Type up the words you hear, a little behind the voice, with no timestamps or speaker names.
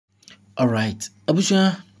All right,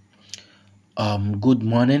 Abusia. Good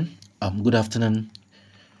morning. Good afternoon.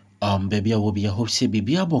 Baby, I will be. I hope say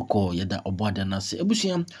baby aboko yada oboada na say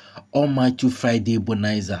Abusia. Almighty Friday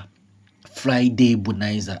Bonanza. Friday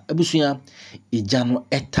Bonanza. Abusia. Ejano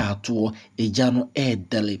etato. Ejano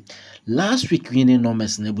edele. Last week winning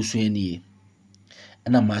numbers na Abusia niye.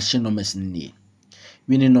 And machine numbers niye.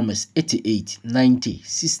 Winning numbers 88, 90,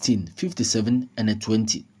 16, 57, and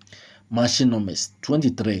 20. Machine numbers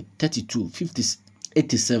 23, 32, 50,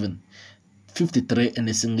 87, 53 and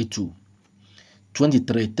a single 2.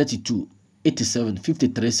 23, 32, 87,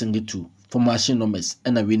 53 single 2 for machine numbers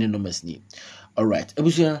and a winning numbers. Alright,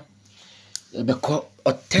 Abusia,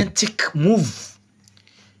 authentic move.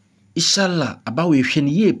 Inshallah, about we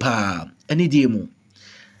ye pa any demo.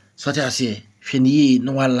 So I say, ye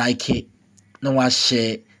no one like it, no one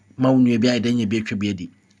share, Maunu be identity be attributed.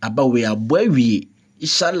 About we are boy we,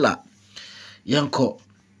 inshallah, yanko.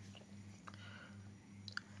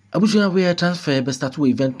 Abuja we transfer be start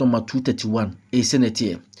with event number 231 a senate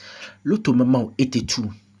here. Lotto mama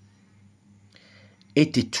 82.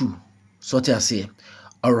 82. So I say,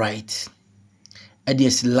 all right. And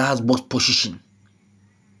there's last box position.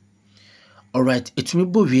 All right, it will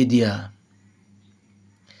be video.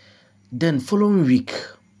 Then following week,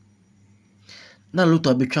 now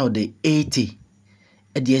Lotto be crowd the 80.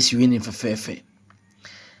 And there's winning for fair.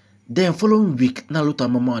 Then following week, now look at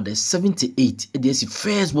mama the 78. There's the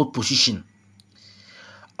first board position.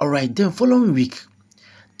 Alright, then following week,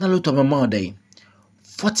 now look at mama the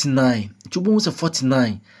 49. Chubu was a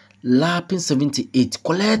 49. Lapping 78.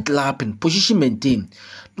 Collect lapping. Position maintain.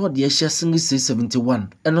 Not the Asia single say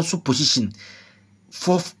 71. And also position.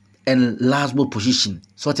 Fourth and last board position.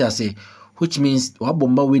 So what I say, which means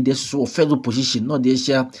Wabomba with this so federal position. Not the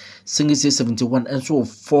Asia single say 71. And so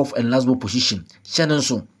fourth and last board position. Shannon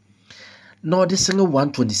so. Now the single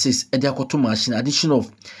 126 a diakoto machine addition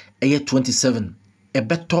of a 27 a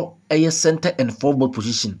better a center and forward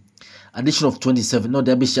position addition of 27. Now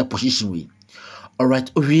there be share position we. All right,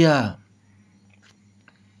 we are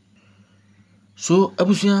so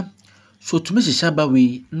Abusia. So to make shaba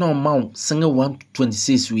we now mount single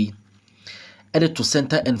 126 we added to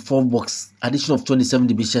center and forward box addition of 27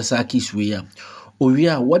 the bishia sakis we are. We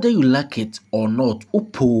are whether you like it or not.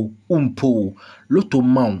 Upo Lotto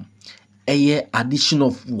mount. A addition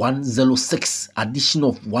of 106 now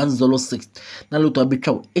look to be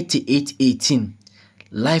 88-18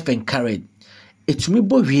 life and carried it me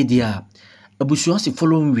boy video abusuasi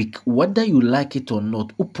following week whether you like it or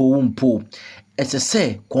not upo it's a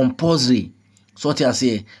say compulsory so what I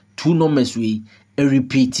say two numbers we a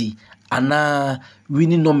repeat ana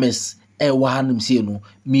winning numbers e wa hanum say no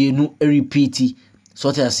mienu a repeat so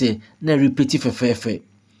what I say na repeat fair.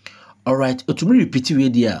 All right it me repeat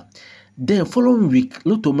video. Then following week,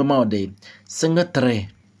 Lotto mema day, single 3.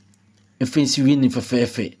 Offensive winning for fair.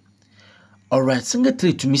 Alright, single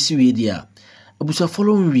 3 to miss you there. Abusa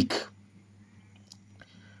following week.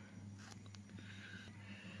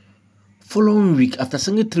 Following week, after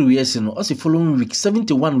single 3 years, you know, also following week,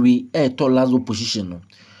 71 we air to last position. No.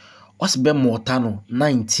 What's Ben Mortano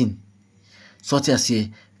 19. So I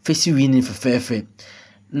say, face winning for fair.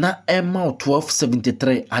 Na Emma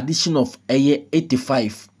 1273, addition of a year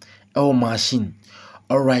 85. Our machine.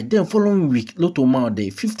 Alright, then following week, Lotto Mao Day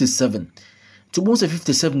 57. To bounce a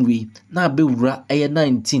 57 we now be a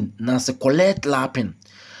 19. Now se collect lapping.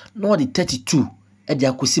 Now the 32 at the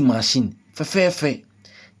acquisition machine for fair.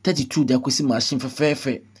 32 the acquisition machine for fair.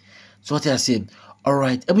 So what I said,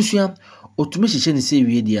 alright, Abusia, automation say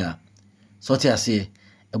we dia. So what I say,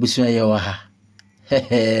 Abusia yawaha.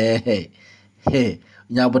 Hey,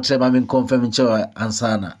 Nyabotre Mamin confirm in choa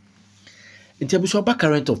ansana. In terms of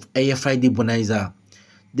current of a Friday Bonanza,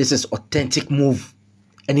 this is authentic move.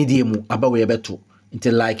 Any demo about we better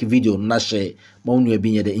until like video na share maunu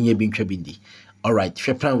ebinya de inye bin twabindi. All right,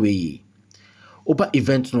 shepran we. Over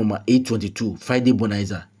event number 822 Friday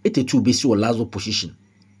Bonanza 82 basi or last position.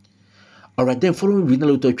 All right, then following week na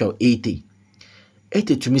loto 80.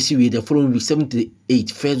 80 to miss we the following week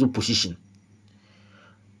 78 first position.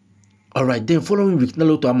 All right, then following week na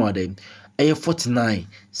loto amade 49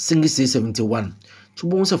 single say 71 to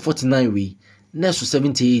bones 49 we next to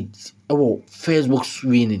 78 our first box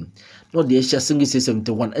winning not the Asia single say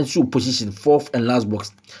 71 and so position fourth and last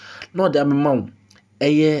box not the amount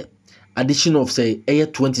a addition of say a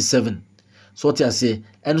 27 so what I say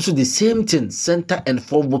and also the same thing center and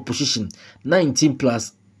forward position 19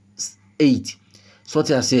 plus 8 so what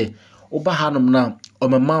I say over hanum now on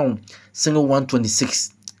my mount single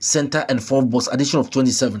 126 center and forward box addition of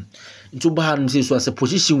 27 into Bahan says so as a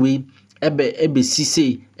position way ebe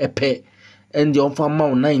CC epe and the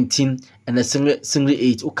on 19 and a single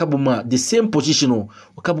 8 okabuma the same position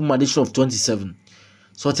okabuma addition of 27.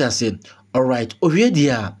 So what I said, all right, already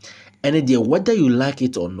and then whether you like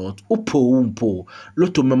it or not, umpo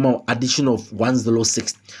loto memo addition of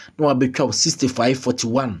 106. No abetra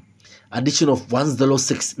 6541 addition of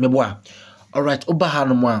 106 meboa. All right,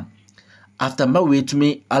 obahanoma after my way to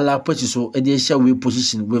me allow purchase so edition way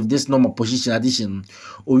position with this normal position addition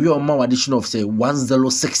or your more addition of say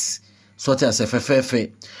 106. So what I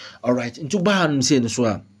say all right, into bahan saying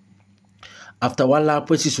so after one lap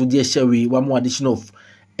purchase with the share we one more addition of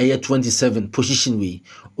air 27 position we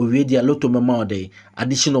already a lot of memo day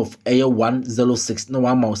addition of air 106 no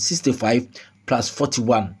one more 65 plus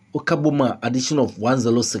 41 okabuma addition of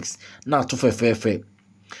 106 now to fair.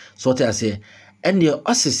 So what I say and the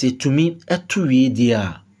say to me at 2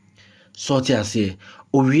 year so what I say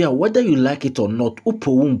whether you like it or not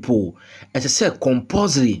umpo as I say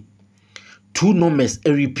compulsory 2 numbers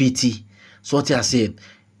a repeat. So what I say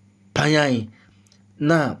panyai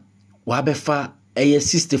na wabefa a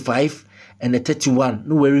 65 and a 31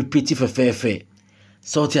 no we repeat for fair.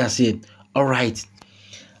 So what I said, all right.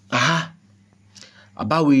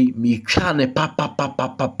 Abawi mi chane papa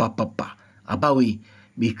abawi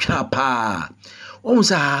mi chapa.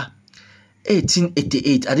 Almost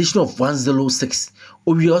 1888 addition of 106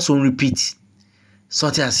 we also repeat. So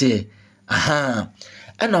what I say, and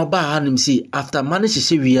now him say after manage to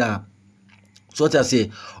say we are. So what I say,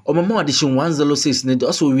 mama addition 106 need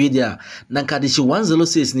also we there. Nanka addition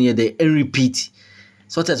 106 near the and repeat.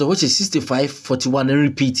 So what I say, which is 65, 41 and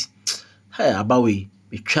repeat. Hey, abawi,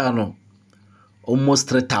 we channel almost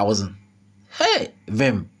 3,000. Hey,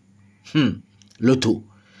 vem, Lotto.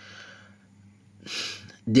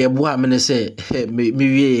 The boy me say, me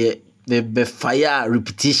be fire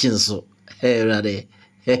repetitions. So hey, ready,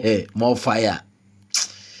 hey, more fire.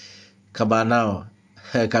 Kabana,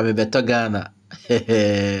 kame beto Ghana.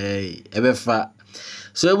 Ebefa.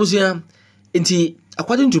 So ebusia nti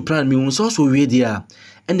according to plan me we also we there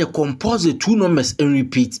and the compose the 2 numbers and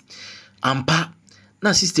repeat ampa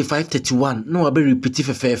na 65 31 no be repeat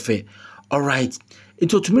fair. All right, it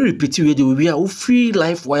to me repeat we there we are free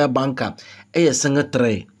life wire banker single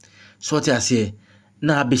 3. So what I say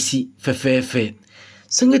na besi fair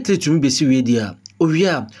single 3 to me besi we there we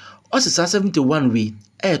are also 71 we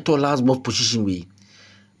to last box position we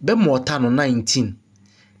be more than 19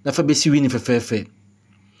 na fa besi win fair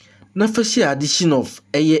na fa share addition of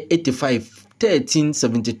 85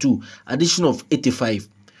 1372 addition of 85.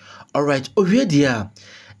 All right, over there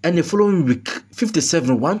and the following week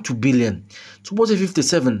 57 1 billion suppose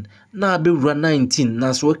 57 na be run 19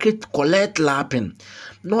 na so collect lapping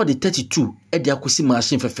no the 32 e the akwisi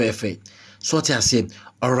machine fair. So what I say,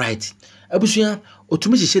 all right abusuya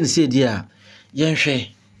otumi hye ne say dia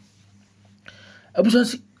yenhwe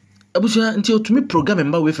abusuya nti otumi program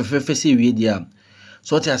mba we fair say we dia.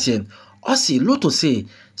 So what I say, osi lotto say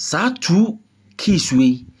sa 2 keys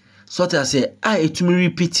we. So what I say etumi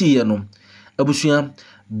repeat here no abusuya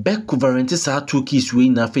back covering sa 2 keys we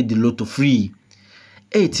na fe the lotto free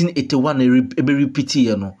 1881 e be repeat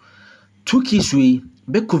here no 2 keys we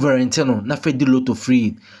back covering no na fe the lotto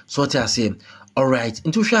free. So what I say, all right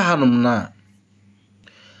into hwa hanom na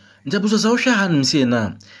ntabuso sa hwa hanom say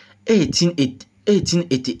na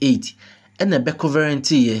 1888 and a back covering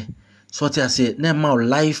here. So what I say now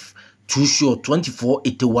life too sure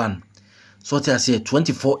 2481. So what I say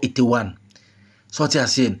 2481. So what I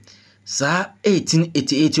say sa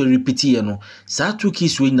 1888 repeat here no sa 2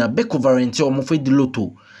 keys we na back covering o mo fe di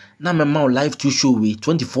lotto na mema life too sure we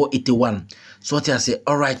 2481. So what I say,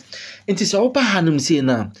 all right it is opa hanum say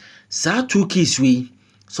na sa 2 keys we.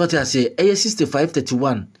 So what I say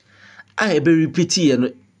 6531 I be repeat here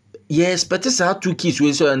no. Yes, but it's hard 2 keys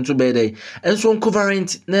we so and to be there. And so covering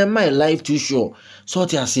na my life too sure. So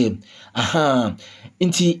what I say,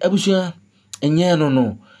 inti abusuya enye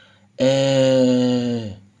no.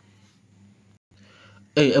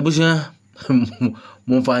 Abusuya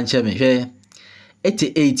mo fa nche me hwe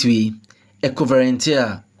 88 we equivalent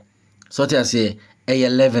here. So what I say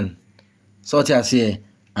 11. So what I say,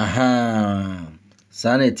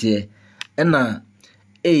 sanity na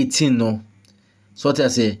 18 no. So what I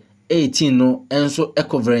say 18 no enso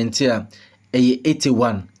equivalent here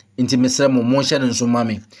 81 inti mesra mo hye nso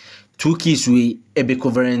mame 2 keys we be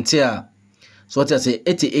equivalent here. So what I say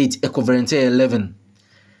 88 equivalent here 11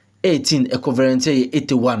 18 equivalent here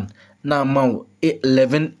 81 now mau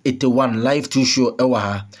 1181 life to show ewa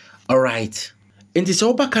ha. All right inti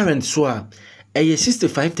so ba current so a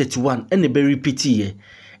 6531 and be repeat here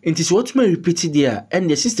inti so what me repeat there and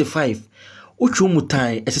the 65 Uchu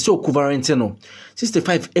mutai, SSO equivalent no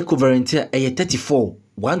 65 equivalent here 34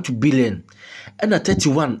 1 to billion. And a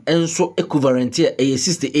 31 and so equivalent here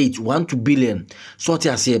 68 1 to billion. So what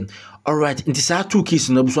I say, alright, it is our two keys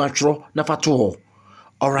no busu atro na fato.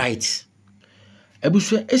 Alright.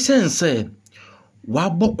 Ebusu essence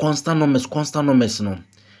wabo constant numbers no.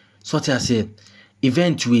 So what I say,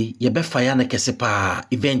 event we ye be fire na kese pa,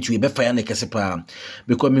 event we be fire na kese pa.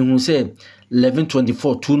 Because me who say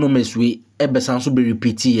 1124 two numbers we ebe sanso be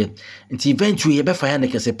repeat here. Nti event we ye be fire na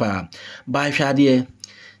kese pa. Ba hwa de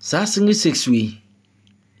sa single 6 we.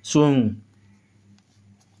 So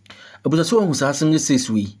ebusa so hu sa single 6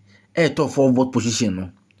 we top forward position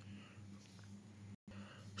no.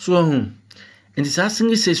 So nti sa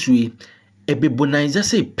single 6 we ebe Bonanza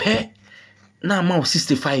say pe na amount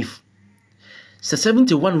 65. So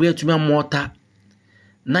 71 we to me mortar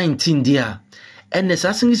 19 there. And the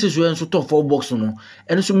single 6 we so top 4 box no.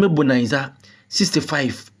 And so me Bonanza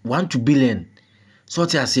 65 1 to billion. So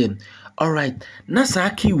what I say, alright, na sa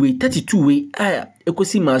key way 32 way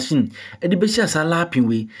ekosi machine e de be sha sa lapping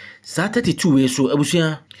way sa 32 way so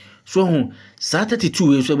ebusuan so sa 32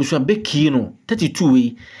 way so ebusuan be key no 32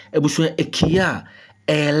 way ebusuan ekia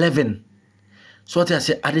 11. So what I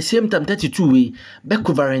say, at the same time 32 way be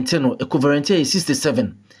equivalent no equivalent is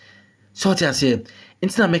 67. So what I say,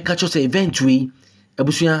 instead make catch us event way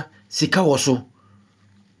ebusuan sika wo so.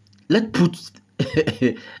 Let's put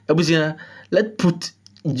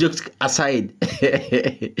jokes aside.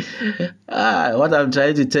 What I'm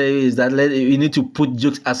trying to tell you is that you need to put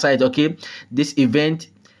jokes aside, okay? This event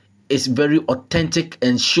is very authentic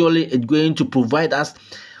and surely it's going to provide us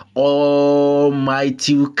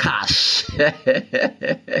almighty cash. I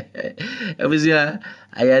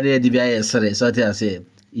had the DBI sorry, so I say,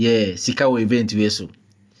 yeah, Sikawo event we so.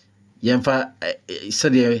 Yemfa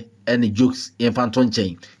said any jokes yemfa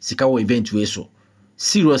tonchen Sikawo event we so.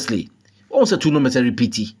 Seriously. Also two numbers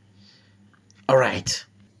repeat. Alright.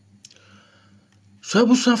 So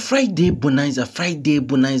ebusa Friday Bonanza.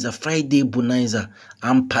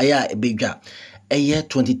 Empire ebega. Year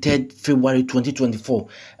 23rd February 2024.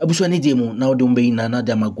 Ebusu ani demo na ode mbe ina na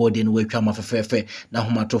de magode no watwa mafefefe na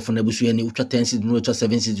homatofo na ebusu ani utwa 10 cities no utwa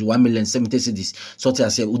 7 cities 1,070,000 cities. So te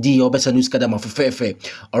ase udi ye obesa news kada mafefefe.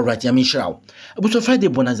 Alright, yami shraw. Ebusu Friday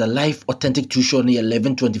Bonanza live authentic true show ni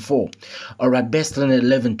 1124. Alright, best run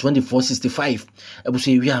 112465.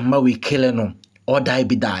 Ebusu wi ama we kele no. Or die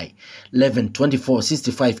be die.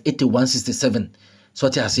 112465 8167. So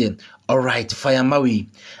te ase alright, fire mawi.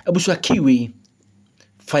 Ebusu kiwi.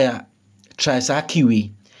 Fire try sa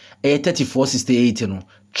kiwi 3468 no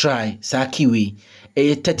try sa kiwi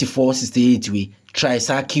 3468 we try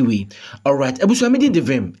sa kiwi. Alright, ebusu amedi the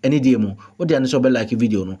vim any day mo wo dey so be like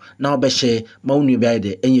video no na be share ma unu be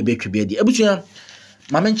ide enye be twebe ade ebusu ya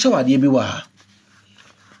ma menche wade bi wa ha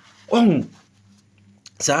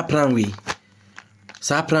sa plan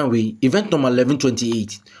we event number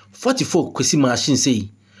 1128 44 kwesi machine say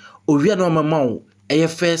owia no mama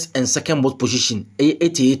first and second both position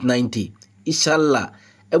 8890 inshallah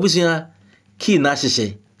ebusia key na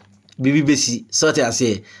hyehe bibi besi sort I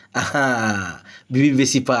say aha bibi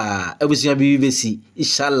besi pa ebusia bibi besi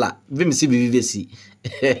inshallah vimsi bibi besi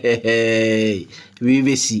bibi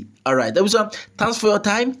besi. All right, ebusia, thanks for your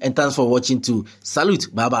time and thanks for watching too. Salute,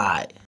 bye bye.